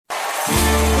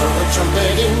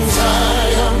trumpet in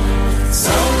Zion,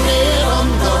 sound it on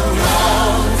the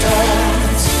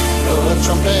mountains. Blow a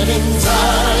trumpet in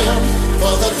Zion,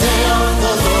 for the day of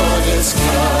the Lord is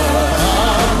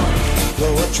come.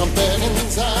 Blow a trumpet in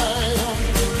Zion,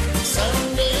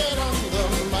 sound it on the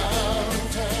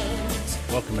mountains.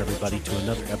 Welcome everybody to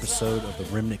another episode of the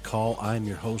Remnant Call. I'm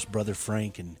your host, Brother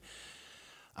Frank, and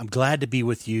I'm glad to be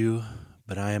with you,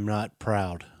 but I am not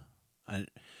proud.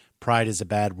 Pride is a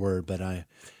bad word, but I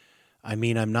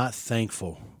mean I'm not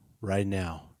thankful right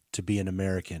now to be an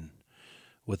American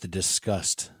with the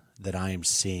disgust that I am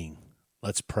seeing.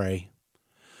 Let's pray.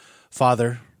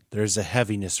 Father, there's a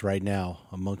heaviness right now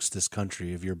amongst this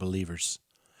country of your believers.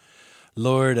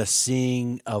 Lord, a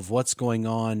seeing of what's going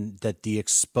on, that the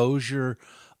exposure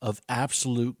of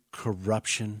absolute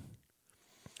corruption,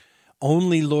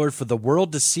 only, Lord, for the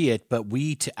world to see it, but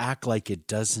we to act like it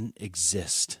doesn't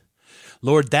exist.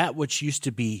 Lord, that which used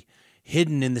to be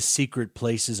hidden in the secret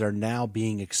places are now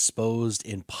being exposed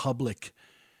in public,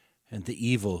 and the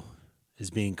evil is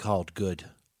being called good.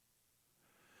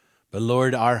 But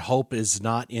Lord, our hope is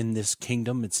not in this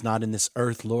kingdom. It's not in this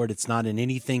earth, Lord. It's not in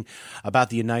anything about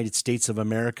the United States of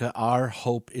America. Our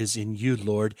hope is in you,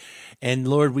 Lord. And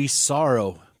Lord, we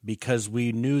sorrow because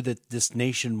we knew that this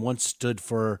nation once stood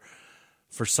for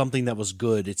something that was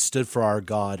good. It stood for our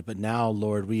God. But now,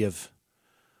 Lord, we've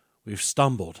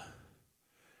stumbled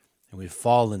and we've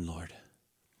fallen, Lord.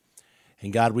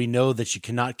 And God, we know that you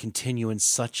cannot continue in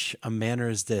such a manner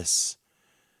as this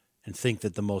and think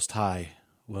that the Most High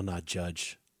will not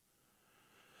judge.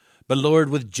 But Lord,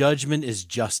 with judgment is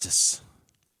justice.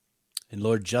 And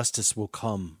Lord, justice will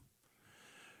come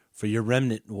for your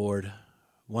remnant, Lord,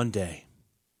 one day.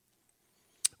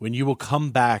 When you will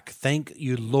come back, thank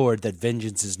you, Lord, that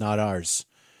vengeance is not ours.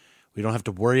 We don't have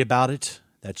to worry about it.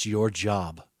 That's your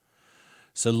job.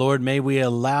 So, Lord, may we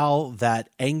allow that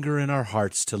anger in our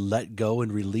hearts to let go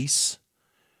and release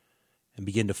and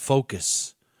begin to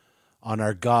focus on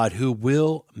our God who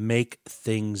will make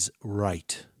things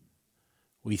right.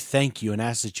 We thank you and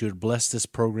ask that you would bless this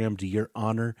program to your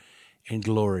honor and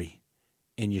glory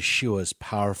in Yeshua's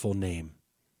powerful name.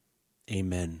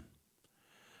 Amen.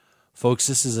 Folks,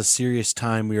 this is a serious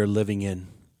time we are living in.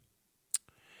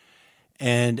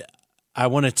 And I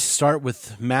want to start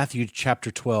with Matthew chapter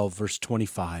 12, verse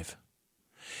 25.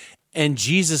 And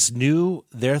Jesus knew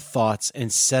their thoughts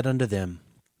and said unto them,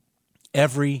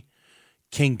 every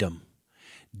kingdom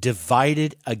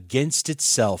divided against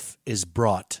itself is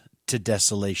brought to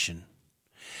desolation,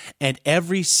 and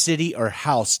every city or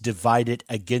house divided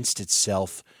against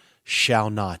itself shall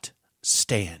not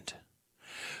stand.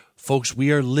 Folks,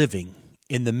 we are living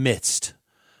in the midst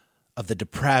of the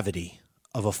depravity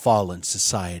of a fallen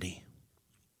society.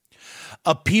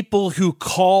 A people who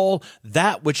call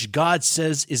that which God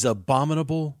says is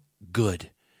abominable,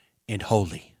 good, and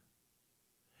holy.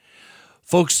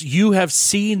 Folks, you have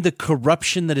seen the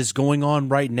corruption that is going on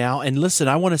right now. And listen,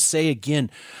 I want to say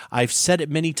again, I've said it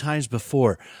many times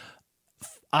before,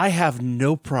 I have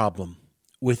no problem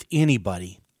with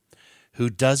anybody who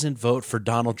doesn't vote for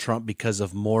Donald Trump because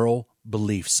of moral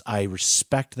beliefs. I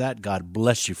respect that. God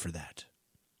bless you for that.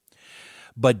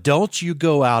 But don't you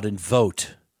go out and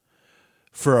vote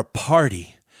for a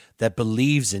party that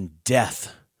believes in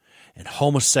death and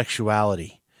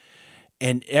homosexuality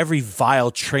and every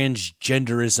vile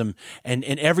transgenderism and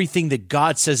everything that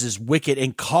God says is wicked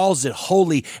and calls it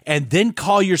holy, and then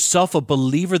call yourself a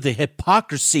believer. The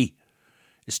hypocrisy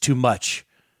is too much.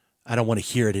 I don't want to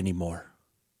hear it anymore.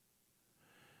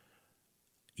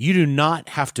 You do not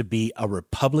have to be a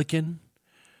Republican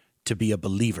to be a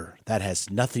believer. That has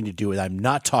nothing to do with it. I'm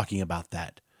not talking about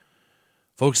that.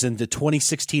 Folks, in the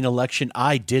 2016 election,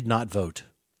 I did not vote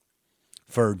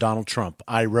for Donald Trump.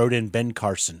 I wrote in Ben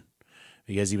Carson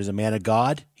because he was a man of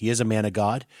God. He is a man of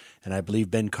God. And I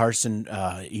believe Ben Carson,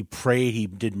 he prayed, he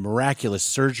did miraculous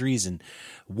surgeries and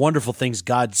wonderful things.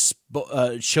 God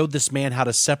showed this man how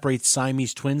to separate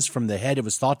Siamese twins from the head. It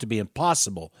was thought to be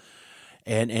impossible.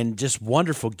 And just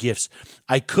wonderful gifts.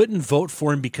 I couldn't vote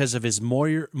for him because of his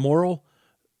moral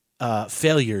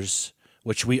failures,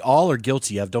 which we all are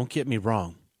guilty of, don't get me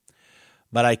wrong.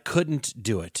 But I couldn't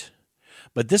do it.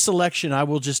 But this election, I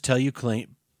will just tell you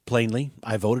plainly,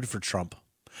 I voted for Trump.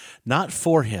 Not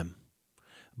for him,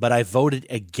 but I voted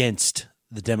against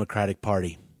the Democratic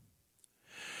Party.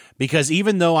 Because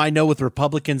even though I know with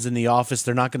Republicans in the office,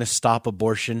 they're not going to stop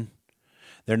abortion,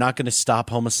 they're not going to stop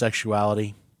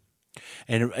homosexuality,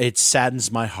 and it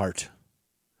saddens my heart.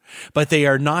 But they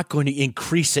are not going to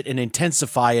increase it and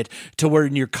intensify it to where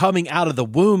when you're coming out of the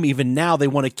womb, even now they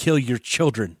want to kill your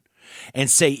children. and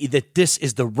say that this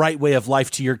is the right way of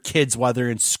life to your kids while they're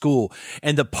in school.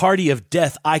 And the party of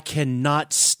death, I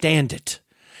cannot stand it.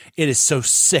 It is so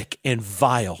sick and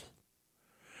vile.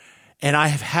 And I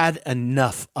have had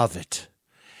enough of it.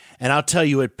 And I'll tell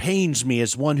you, it pains me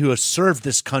as one who has served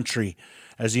this country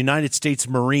as a United States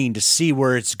Marine to see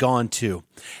where it's gone to.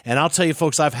 And I'll tell you,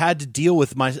 folks, I've had to deal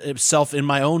with myself in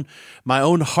my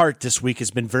own heart this week.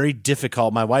 Has been very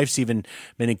difficult. My wife's even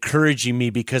been encouraging me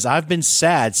because I've been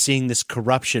sad seeing this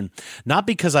corruption. Not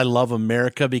because I love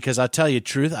America, because I'll tell you the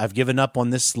truth, I've given up on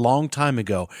this long time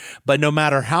ago. But no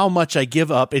matter how much I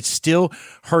give up, it still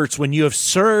hurts when you have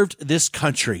served this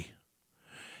country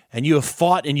and you have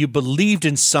fought and you believed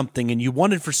in something and you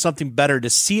wanted for something better. To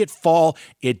see it fall,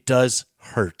 it does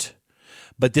hurt.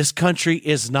 But this country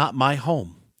is not my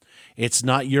home. It's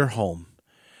not your home.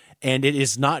 And it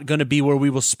is not going to be where we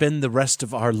will spend the rest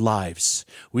of our lives.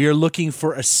 We are looking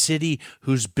for a city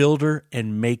whose builder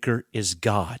and maker is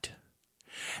God.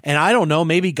 And I don't know,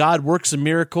 maybe God works a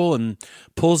miracle and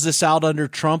pulls this out under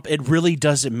Trump. It really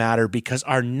doesn't matter because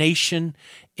our nation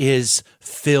is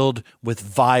filled with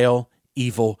vile,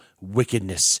 evil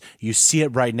wickedness. You see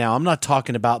it right now. I'm not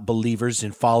talking about believers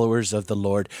and followers of the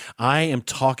Lord. I am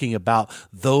talking about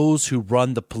those who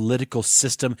run the political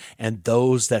system and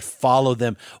those that follow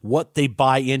them. What they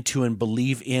buy into and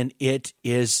believe in, it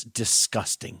is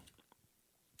disgusting.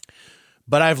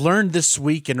 But I've learned this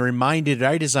week and reminded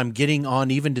right as I'm getting on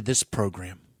even to this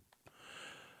program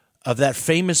of that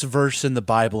famous verse in the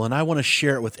Bible, and I want to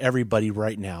share it with everybody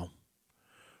right now.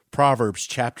 Proverbs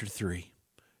chapter 3.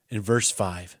 In verse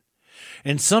 5.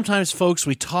 And sometimes, folks,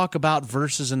 we talk about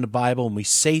verses in the Bible and we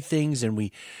say things and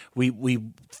we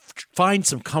find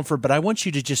some comfort, but I want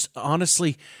you to just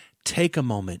honestly take a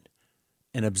moment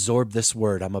and absorb this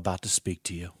word I'm about to speak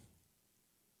to you.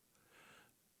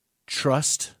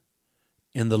 Trust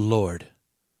in the Lord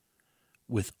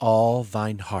with all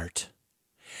thine heart,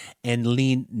 and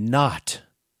lean not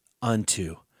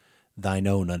unto thine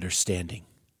own understanding.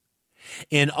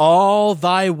 In all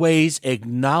thy ways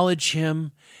acknowledge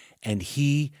him, and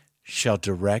he shall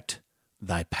direct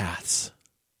thy paths.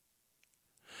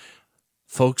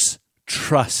 Folks,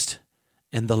 trust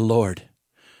in the Lord.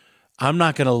 I'm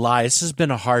not going to lie, this has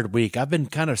been a hard week. I've been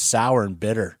kind of sour and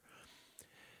bitter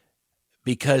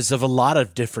because of a lot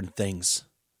of different things.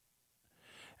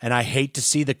 And I hate to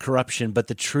see the corruption, but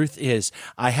the truth is,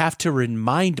 I have to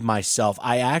remind myself.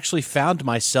 I actually found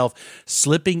myself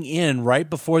slipping in right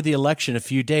before the election a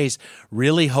few days,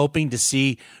 really hoping to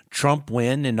see Trump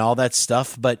win and all that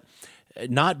stuff, but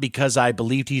not because I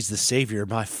believed he's the savior,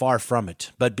 far from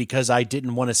it, but because I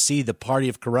didn't want to see the party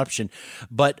of corruption.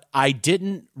 But I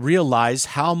didn't realize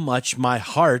how much my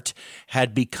heart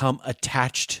had become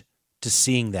attached to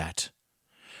seeing that,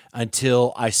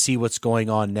 until I see what's going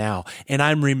on now. And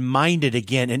I'm reminded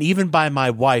again, and even by my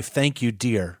wife, thank you,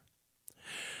 dear,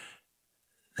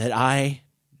 that I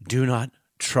do not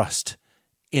trust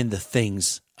in the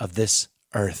things of this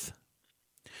earth.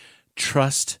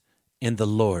 Trust in the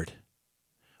Lord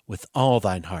with all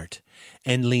thine heart,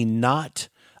 and lean not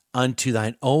unto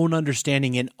thine own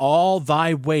understanding. In all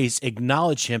thy ways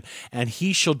acknowledge him, and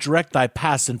he shall direct thy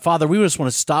paths. And Father, we just want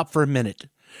to stop for a minute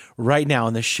right now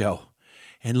in this show.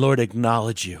 And Lord,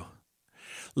 acknowledge you.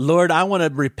 Lord, I want to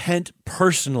repent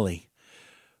personally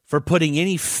for putting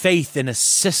any faith in a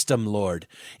system, Lord.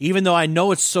 Even though I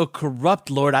know it's so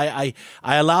corrupt, Lord, I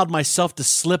allowed myself to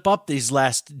slip up these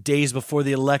last days before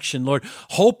the election, Lord,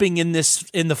 hoping in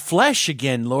the flesh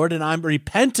again, Lord, and I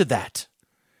repent of that.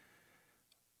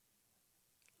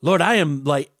 Lord, I am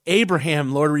like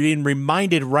Abraham, Lord, being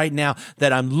reminded right now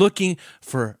that I'm looking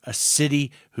for a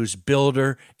city whose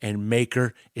builder and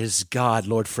maker is God.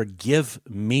 Lord, forgive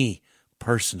me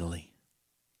personally.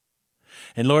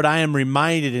 And Lord, I am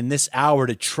reminded in this hour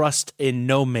to trust in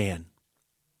no man,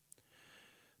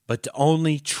 but to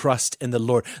only trust in the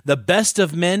Lord. The best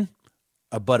of men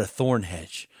are but a thorn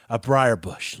hedge, a briar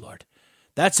bush, Lord.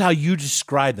 That's how you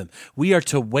describe them. We are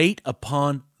to wait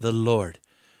upon the Lord.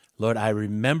 Lord, I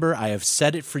remember I have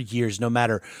said it for years, no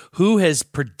matter who has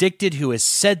predicted, who has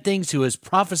said things, who has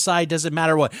prophesied, doesn't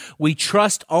matter what. We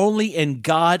trust only in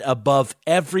God above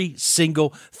every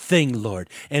single thing,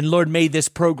 Lord. And Lord, may this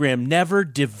program never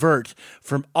divert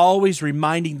from always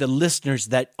reminding the listeners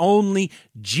that only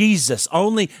Jesus,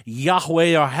 only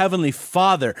Yahweh, our Heavenly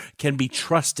Father, can be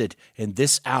trusted in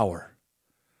this hour.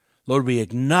 Lord, we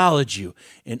acknowledge you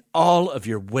in all of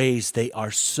your ways. They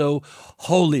are so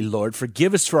holy, Lord.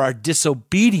 Forgive us for our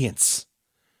disobedience.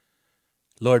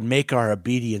 Lord, make our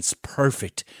obedience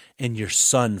perfect in your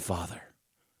Son, Father.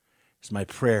 It's my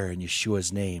prayer in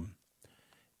Yeshua's name.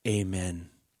 Amen.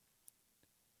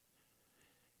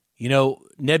 You know,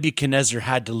 Nebuchadnezzar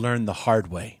had to learn the hard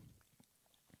way.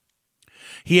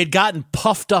 He had gotten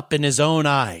puffed up in his own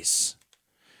eyes.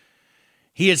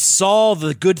 He had saw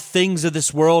the good things of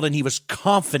this world, and he was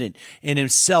confident in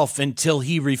himself until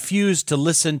he refused to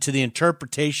listen to the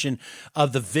interpretation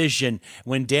of the vision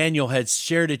when Daniel had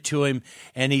shared it to him.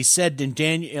 And he said in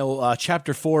Daniel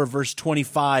chapter 4, verse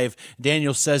 25,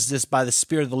 Daniel says this by the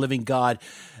Spirit of the living God,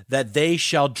 that they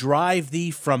shall drive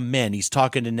thee from men. He's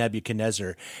talking to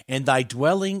Nebuchadnezzar. And thy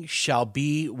dwelling shall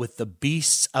be with the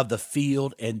beasts of the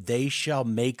field, and they shall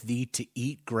make thee to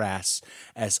eat grass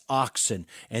as oxen,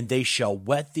 and they shall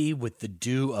wet thee with the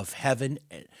dew of heaven,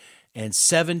 and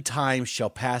 7 times shall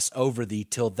pass over thee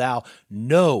till thou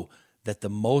know that the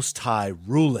Most High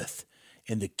ruleth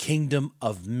in the kingdom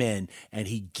of men, and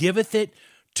he giveth it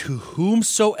to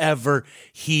whomsoever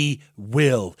he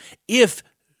will. If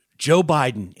Joe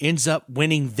Biden ends up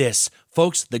winning this,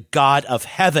 folks, the God of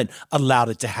heaven allowed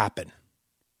it to happen.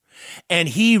 And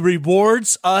he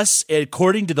rewards us,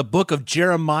 according to the book of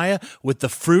Jeremiah, with the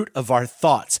fruit of our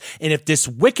thoughts. And if this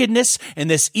wickedness and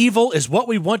this evil is what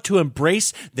we want to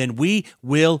embrace, then we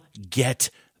will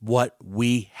get what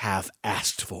we have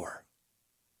asked for.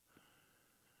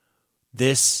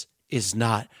 This is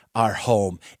not our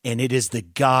home, and it is the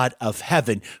God of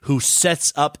heaven who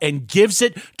sets up and gives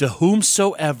it to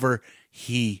whomsoever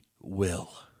he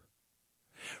will.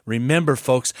 Remember,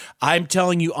 folks, I'm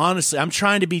telling you honestly, I'm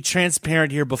trying to be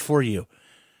transparent here before you,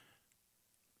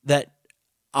 that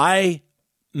I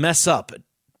mess up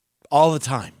all the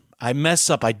time. I mess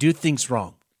up. I do things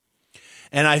wrong.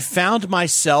 And I found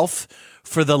myself,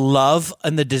 for the love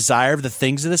and the desire of the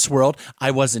things of this world,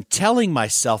 I wasn't telling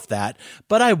myself that,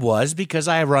 but I was, because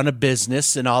I run a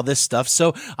business and all this stuff.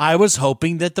 So I was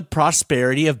hoping that the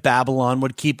prosperity of Babylon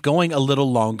would keep going a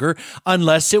little longer,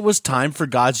 unless it was time for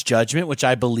God's judgment, which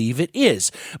I believe it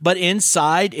is. But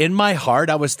inside, in my heart,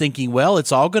 I was thinking, well,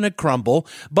 it's all going to crumble,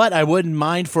 but I wouldn't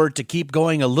mind for it to keep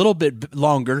going a little bit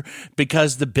longer,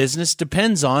 because the business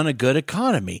depends on a good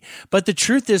economy. But the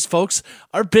truth is, folks,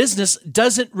 our business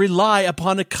doesn't rely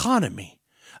upon economy,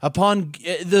 upon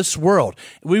this world.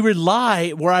 We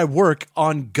rely, where I work,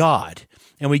 on God.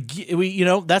 And we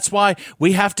that's why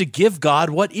we have to give God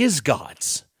what is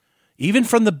God's, even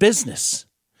from the business.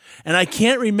 And I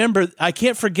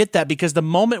can't forget that, because the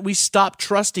moment we stop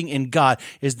trusting in God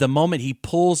is the moment he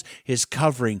pulls his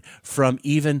covering from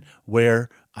even where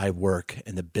I work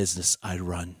and the business I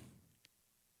run.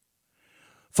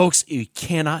 Folks, you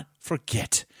cannot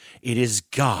forget, it is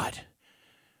God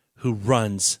who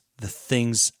runs the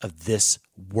things of this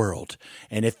world.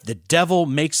 And if the devil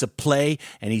makes a play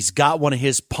and he's got one of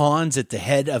his pawns at the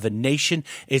head of a nation,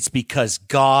 it's because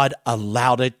God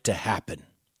allowed it to happen.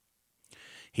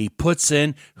 He puts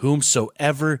in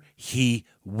whomsoever he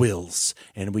wills,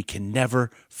 and we can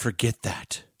never forget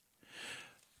that.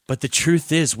 But the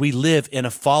truth is, we live in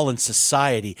a fallen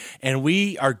society, and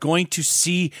we are going to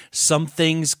see some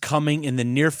things coming in the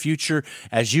near future.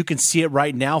 As you can see it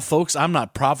right now, folks, I'm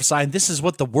not prophesying. This is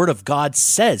what the Word of God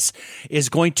says is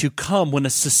going to come when a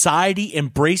society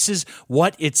embraces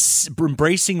what it's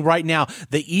embracing right now,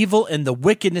 the evil and the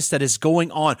wickedness that is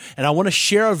going on. And I want to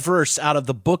share a verse out of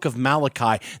the book of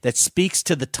Malachi that speaks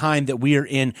to the time that we are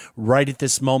in right at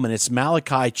this moment. It's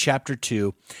Malachi chapter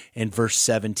 2 and verse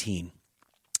 17.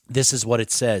 This is what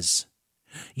it says.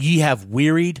 Ye have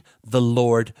wearied the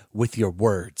Lord with your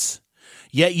words.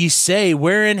 Yet ye say,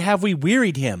 wherein have we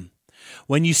wearied him?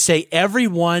 When you say, every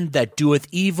one that doeth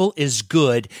evil is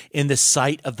good in the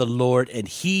sight of the Lord, and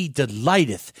he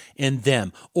delighteth in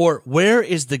them. Or where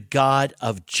is the God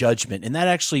of judgment? And that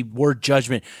actually word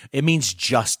judgment, it means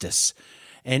justice.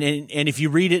 And if you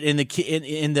read it in the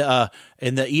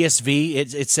ESV,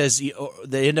 it says,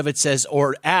 the end of it says,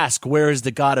 or ask, where is the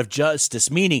God of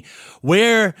justice? Meaning,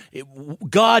 where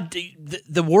God,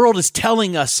 the world is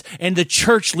telling us, and the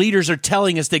church leaders are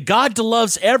telling us that God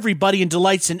loves everybody and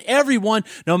delights in everyone,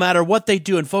 no matter what they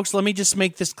do. And folks, let me just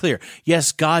make this clear.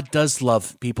 Yes, God does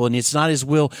love people, and it's not his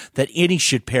will that any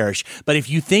should perish. But if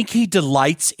you think he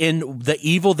delights in the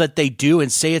evil that they do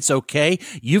and say it's okay,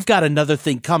 you've got another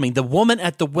thing coming. The woman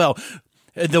at the well,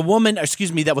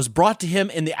 that was brought to him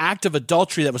in the act of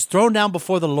adultery, that was thrown down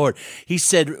before the Lord. He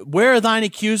said, where are thine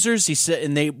accusers? He said,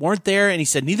 and they weren't there. And he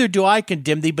said, neither do I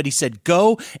condemn thee. But he said,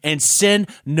 go and sin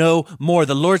no more.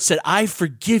 The Lord said, I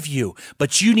forgive you,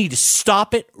 but you need to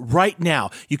stop it right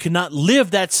now. You cannot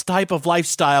live that type of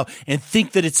lifestyle and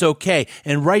think that it's okay.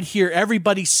 And right here,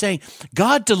 everybody's saying,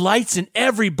 God delights in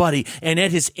everybody, and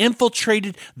it has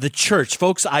infiltrated the church.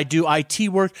 Folks, I do IT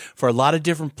work for a lot of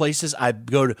different places. I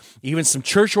go to even some some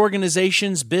church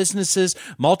organizations, businesses,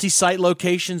 multi-site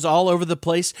locations all over the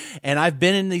place, and I've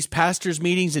been in these pastors'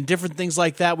 meetings and different things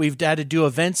like that. We've had to do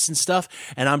events and stuff,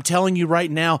 and I'm telling you right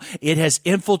now, it has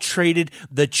infiltrated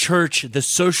the church, the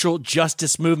social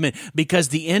justice movement, because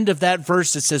the end of that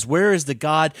verse, it says, where is the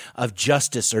God of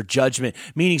justice or judgment?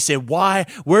 Meaning, say, why?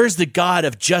 Where's the God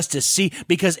of justice? See,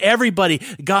 because everybody,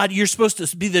 God, you're supposed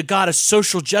to be the God of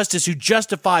social justice who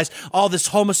justifies all this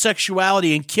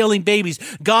homosexuality and killing babies.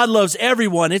 God loves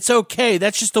everyone. It's okay.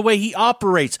 That's just the way he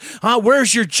operates.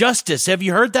 Where's your justice? Have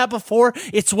you heard that before?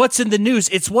 It's what's in the news.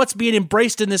 It's what's being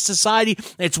embraced in this society.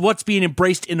 It's what's being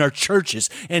embraced in our churches.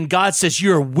 And God says,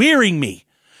 you're wearying me.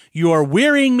 You are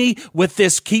wearying me with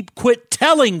this. Quit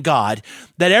telling God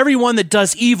that everyone that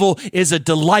does evil is a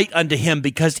delight unto him,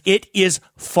 because it is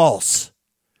false.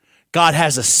 God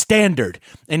has a standard,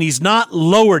 and he's not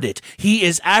lowered it. He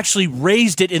is actually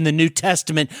raised it in the New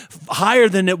Testament higher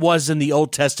than it was in the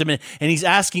Old Testament, and he's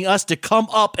asking us to come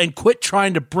up and quit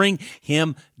trying to bring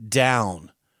him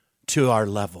down to our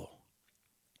level.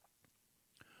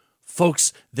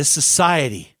 Folks, this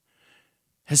society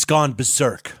has gone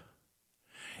berserk.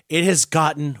 It has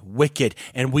gotten wicked,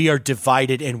 and we are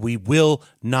divided, and we will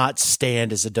not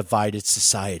stand as a divided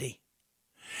society.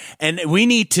 And we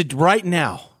need to, right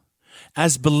now,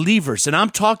 as believers, and I'm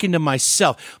talking to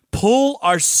myself, pull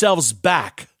ourselves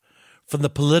back from the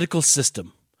political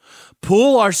system.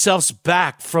 Pull ourselves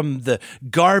back from the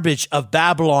garbage of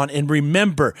Babylon and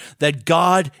remember that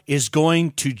God is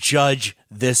going to judge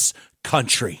this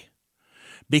country,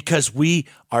 because we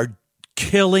are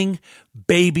killing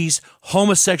babies,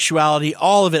 homosexuality,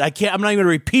 all of it. I'm not even going to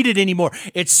repeat it anymore.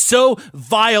 It's so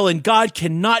vile, and God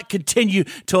cannot continue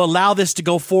to allow this to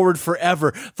go forward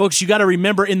forever. Folks, you got to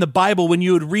remember, in the Bible, when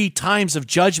you would read times of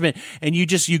judgment and you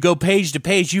go page to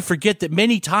page, you forget that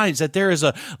many times that there is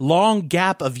a long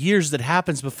gap of years that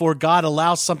happens before God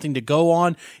allows something to go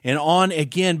on and on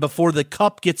again before the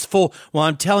cup gets full. Well,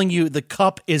 I'm telling you, the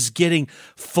cup is getting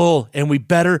full, and we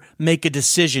better make a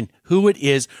decision who it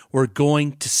is we're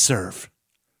going to serve.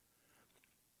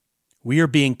 We are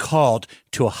being called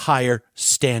to a higher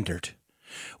standard.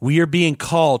 We are being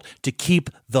called to keep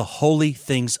the holy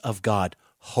things of God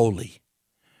holy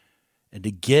and to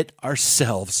get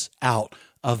ourselves out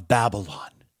of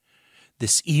Babylon,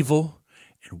 this evil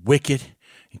and wicked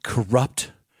and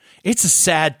corrupt. It's a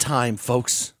sad time,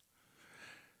 folks.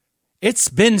 It's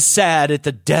been sad at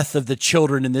the death of the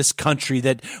children in this country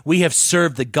that we have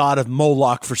served the god of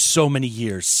Moloch for so many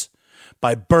years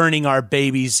by burning our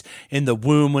babies in the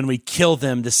womb when we kill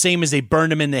them. The same as they burn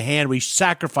them in the hand, we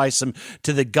sacrifice them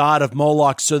to the god of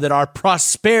Moloch so that our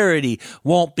prosperity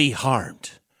won't be harmed.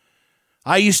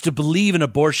 I used to believe in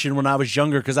abortion when I was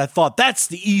younger because I thought that's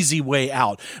the easy way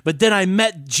out. But then I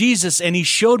met Jesus and he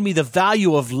showed me the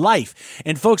value of life.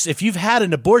 And folks, if you've had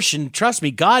an abortion, trust me,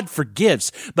 God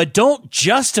forgives. But don't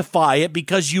justify it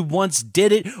because you once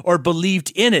did it or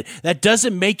believed in it. That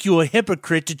doesn't make you a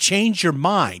hypocrite to change your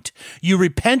mind. You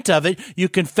repent of it, you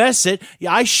confess it.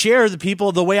 I share the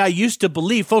people the way I used to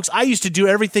believe. Folks, I used to do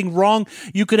everything wrong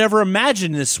you could ever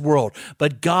imagine in this world.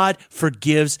 But God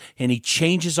forgives and he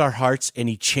changes our hearts and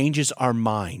he changes our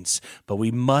minds, but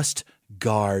we must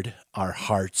guard our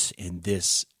hearts in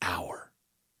this hour.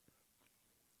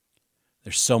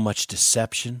 There's so much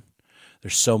deception.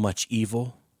 There's so much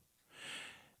evil.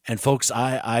 And folks,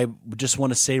 I just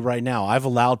want to say right now, I've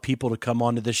allowed people to come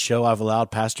onto this show. I've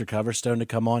allowed Pastor Coverstone to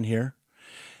come on here.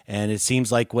 And it seems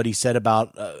like what he said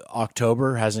about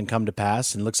October hasn't come to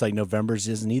pass, and looks like November's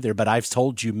isn't either. But I've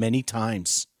told you many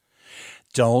times,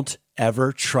 don't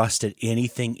ever trust at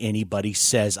anything anybody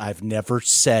says. I've never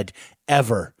said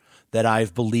ever that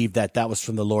I've believed that was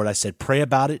from the Lord. I said, pray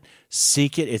about it,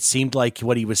 seek it. It seemed like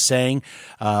what he was saying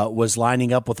was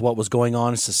lining up with what was going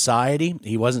on in society.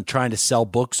 He wasn't trying to sell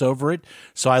books over it.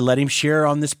 So I let him share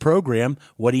on this program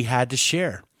what he had to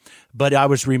share. But I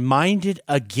was reminded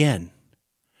again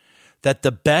that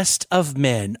the best of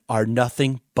men are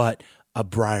nothing but a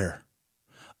briar,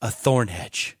 a thorn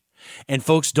hedge. And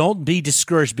folks, don't be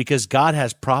discouraged because God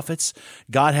has prophets.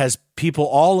 God has people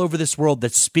all over this world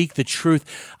that speak the truth.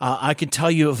 I can tell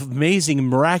you of amazing,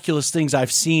 miraculous things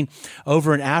I've seen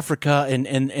over in Africa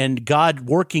and God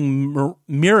working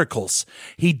miracles.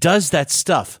 He does that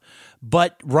stuff.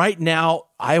 But right now,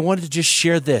 I wanted to just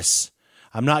share this.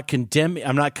 I'm not condemning,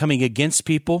 I'm not coming against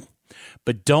people,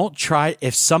 but don't try,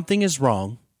 if something is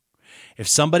wrong, if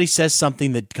somebody says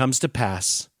something that comes to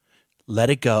pass, let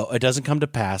it go. It doesn't come to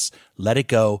pass. Let it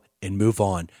go and move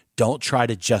on. Don't try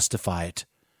to justify it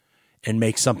and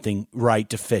make something right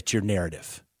to fit your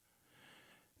narrative.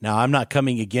 Now, I'm not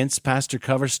coming against Pastor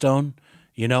Coverstone.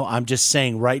 I'm just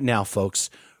saying right now, folks,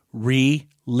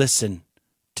 Re-listen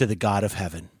to the God of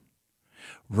heaven.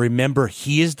 Remember,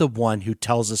 he is the one who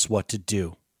tells us what to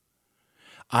do.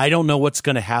 I don't know what's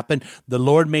going to happen. The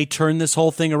Lord may turn this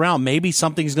whole thing around. Maybe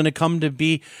something's going to come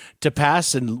to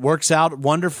pass and works out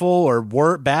wonderful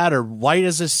or bad or white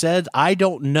as it said. I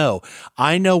don't know.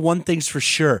 I know one thing's for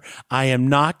sure. I am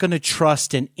not going to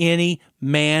trust in any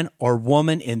man or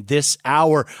woman in this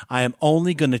hour. I am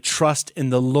only going to trust in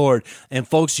the Lord. And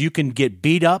folks, you can get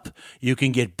beat up. You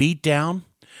can get beat down.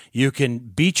 You can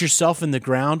beat yourself in the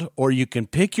ground, or you can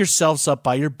pick yourselves up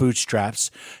by your bootstraps.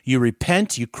 You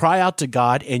repent, you cry out to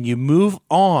God, and you move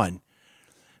on.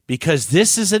 Because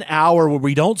this is an hour where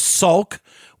we don't sulk.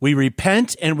 We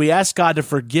repent and we ask God to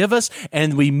forgive us,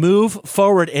 and we move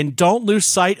forward and don't lose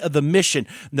sight of the mission.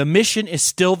 The mission is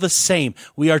still the same.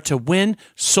 We are to win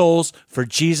souls for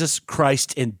Jesus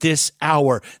Christ in this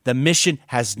hour. The mission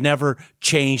has never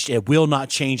changed. It will not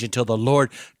change until the Lord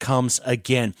comes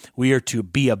again. We are to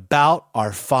be about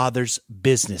our Father's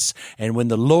business. And when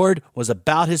the Lord was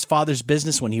about his Father's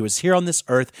business, when he was here on this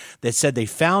earth, they said they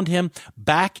found him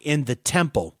back in the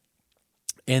temple.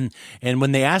 And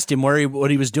when they asked him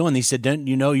what he was doing, he said, "Don't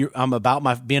you know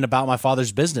I'm being about my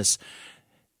Father's business?"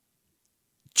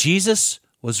 Jesus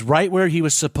was right where he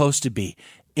was supposed to be,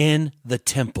 in the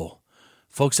temple.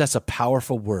 Folks, that's a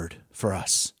powerful word for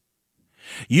us.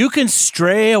 You can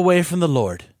stray away from the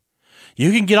Lord.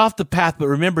 You can get off the path, but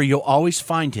remember, you'll always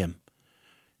find him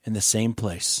in the same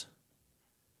place.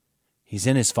 He's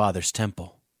in his Father's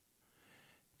temple.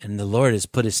 And the Lord has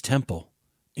put his temple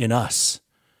in us.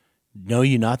 Know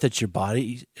you not that your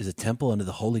body is a temple unto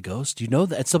the Holy Ghost? Do you know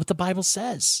that? That's what the Bible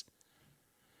says.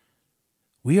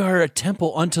 We are a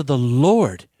temple unto the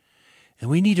Lord, and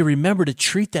we need to remember to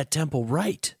treat that temple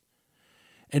right,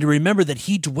 and to remember that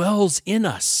he dwells in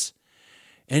us.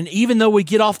 And even though we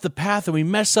get off the path and we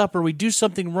mess up or we do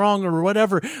something wrong or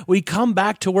whatever, we come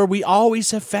back to where we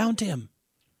always have found him,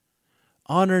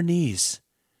 on our knees,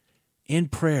 in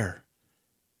prayer,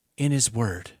 in his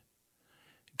word.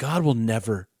 God will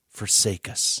never forsake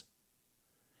us.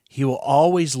 He will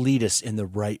always lead us in the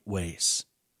right ways.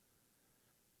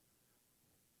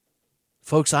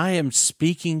 Folks, I am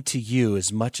speaking to you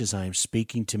as much as I am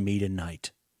speaking to me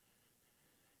tonight.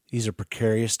 These are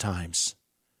precarious times.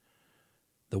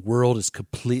 The world is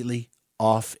completely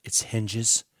off its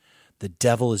hinges. The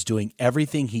devil is doing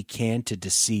everything he can to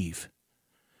deceive.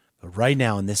 But right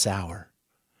now in this hour,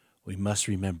 we must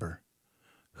remember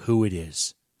who it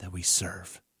is that we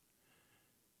serve.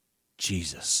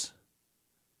 Jesus,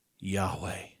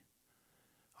 Yahweh,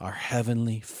 our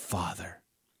heavenly Father,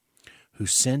 who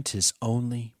sent his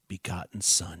only begotten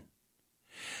Son,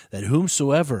 that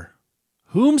whomsoever,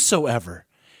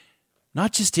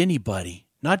 not just anybody,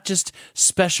 not just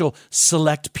special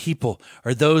select people,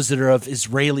 or those that are of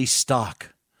Israeli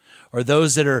stock, or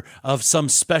those that are of some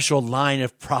special line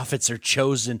of prophets or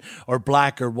chosen, or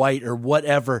black or white or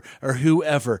whatever, or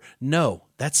whoever. No,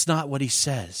 that's not what he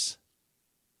says.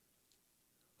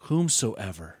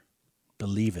 Whomsoever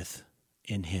believeth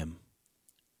in him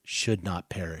should not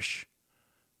perish,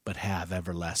 but have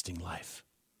everlasting life.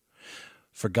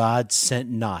 For God sent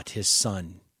not his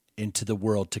Son into the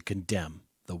world to condemn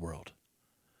the world,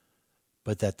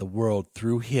 but that the world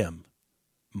through him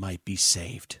might be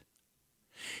saved.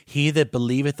 He that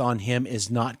believeth on him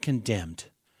is not condemned,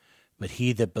 but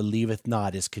he that believeth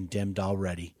not is condemned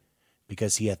already,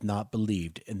 because he hath not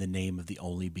believed in the name of the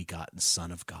only begotten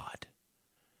Son of God.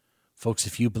 Folks,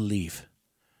 if you believe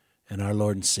in our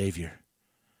Lord and Savior,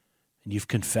 and you've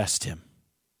confessed him,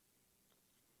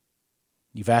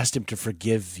 you've asked him to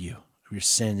forgive you of your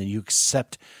sin, and you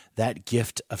accept that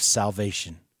gift of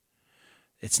salvation,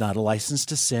 it's not a license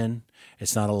to sin,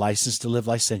 it's not a license to live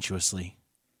licentiously,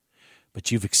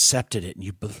 but you've accepted it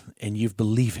and you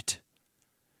believe it.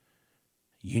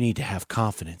 You need to have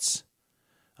confidence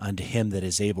unto him that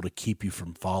is able to keep you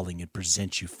from falling and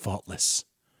present you faultless.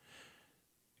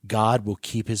 God will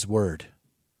keep his word,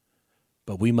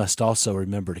 but we must also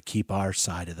remember to keep our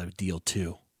side of the deal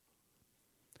too.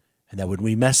 And that when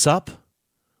we mess up,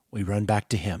 we run back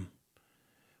to him.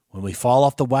 When we fall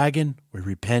off the wagon, we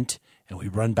repent and we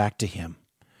run back to him.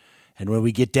 And when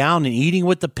we get down and eating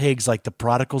with the pigs like the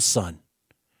prodigal son,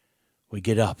 we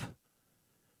get up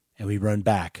and we run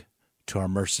back to our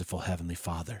merciful Heavenly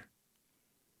Father.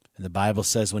 And the Bible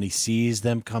says when he sees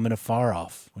them coming afar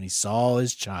off, when he saw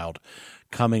his child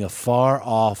coming afar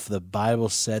off, the Bible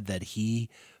said that he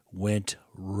went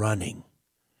running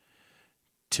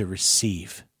to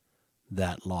receive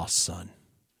that lost son.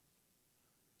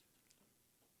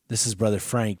 This is Brother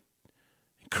Frank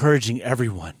encouraging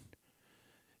everyone,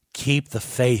 keep the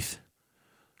faith.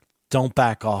 Don't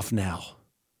back off now.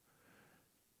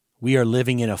 We are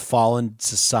living in a fallen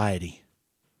society,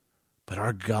 but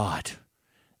our God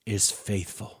is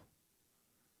faithful.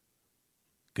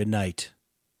 Good night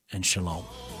and shalom.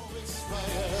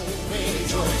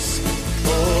 Rejoice,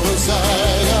 O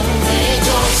Zion,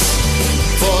 rejoice,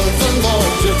 for the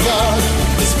Lord your God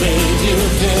has made you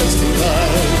his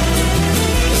delight,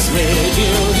 has made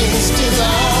you his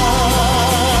delight.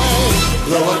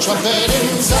 Blow a trumpet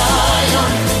in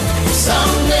Zion,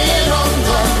 sound it on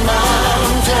the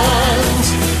mountains.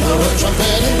 Blow a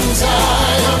trumpet in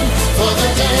Zion, for the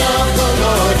day of the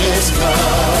Lord is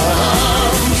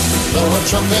come. Blow a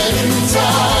trumpet in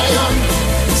Zion,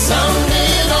 sound it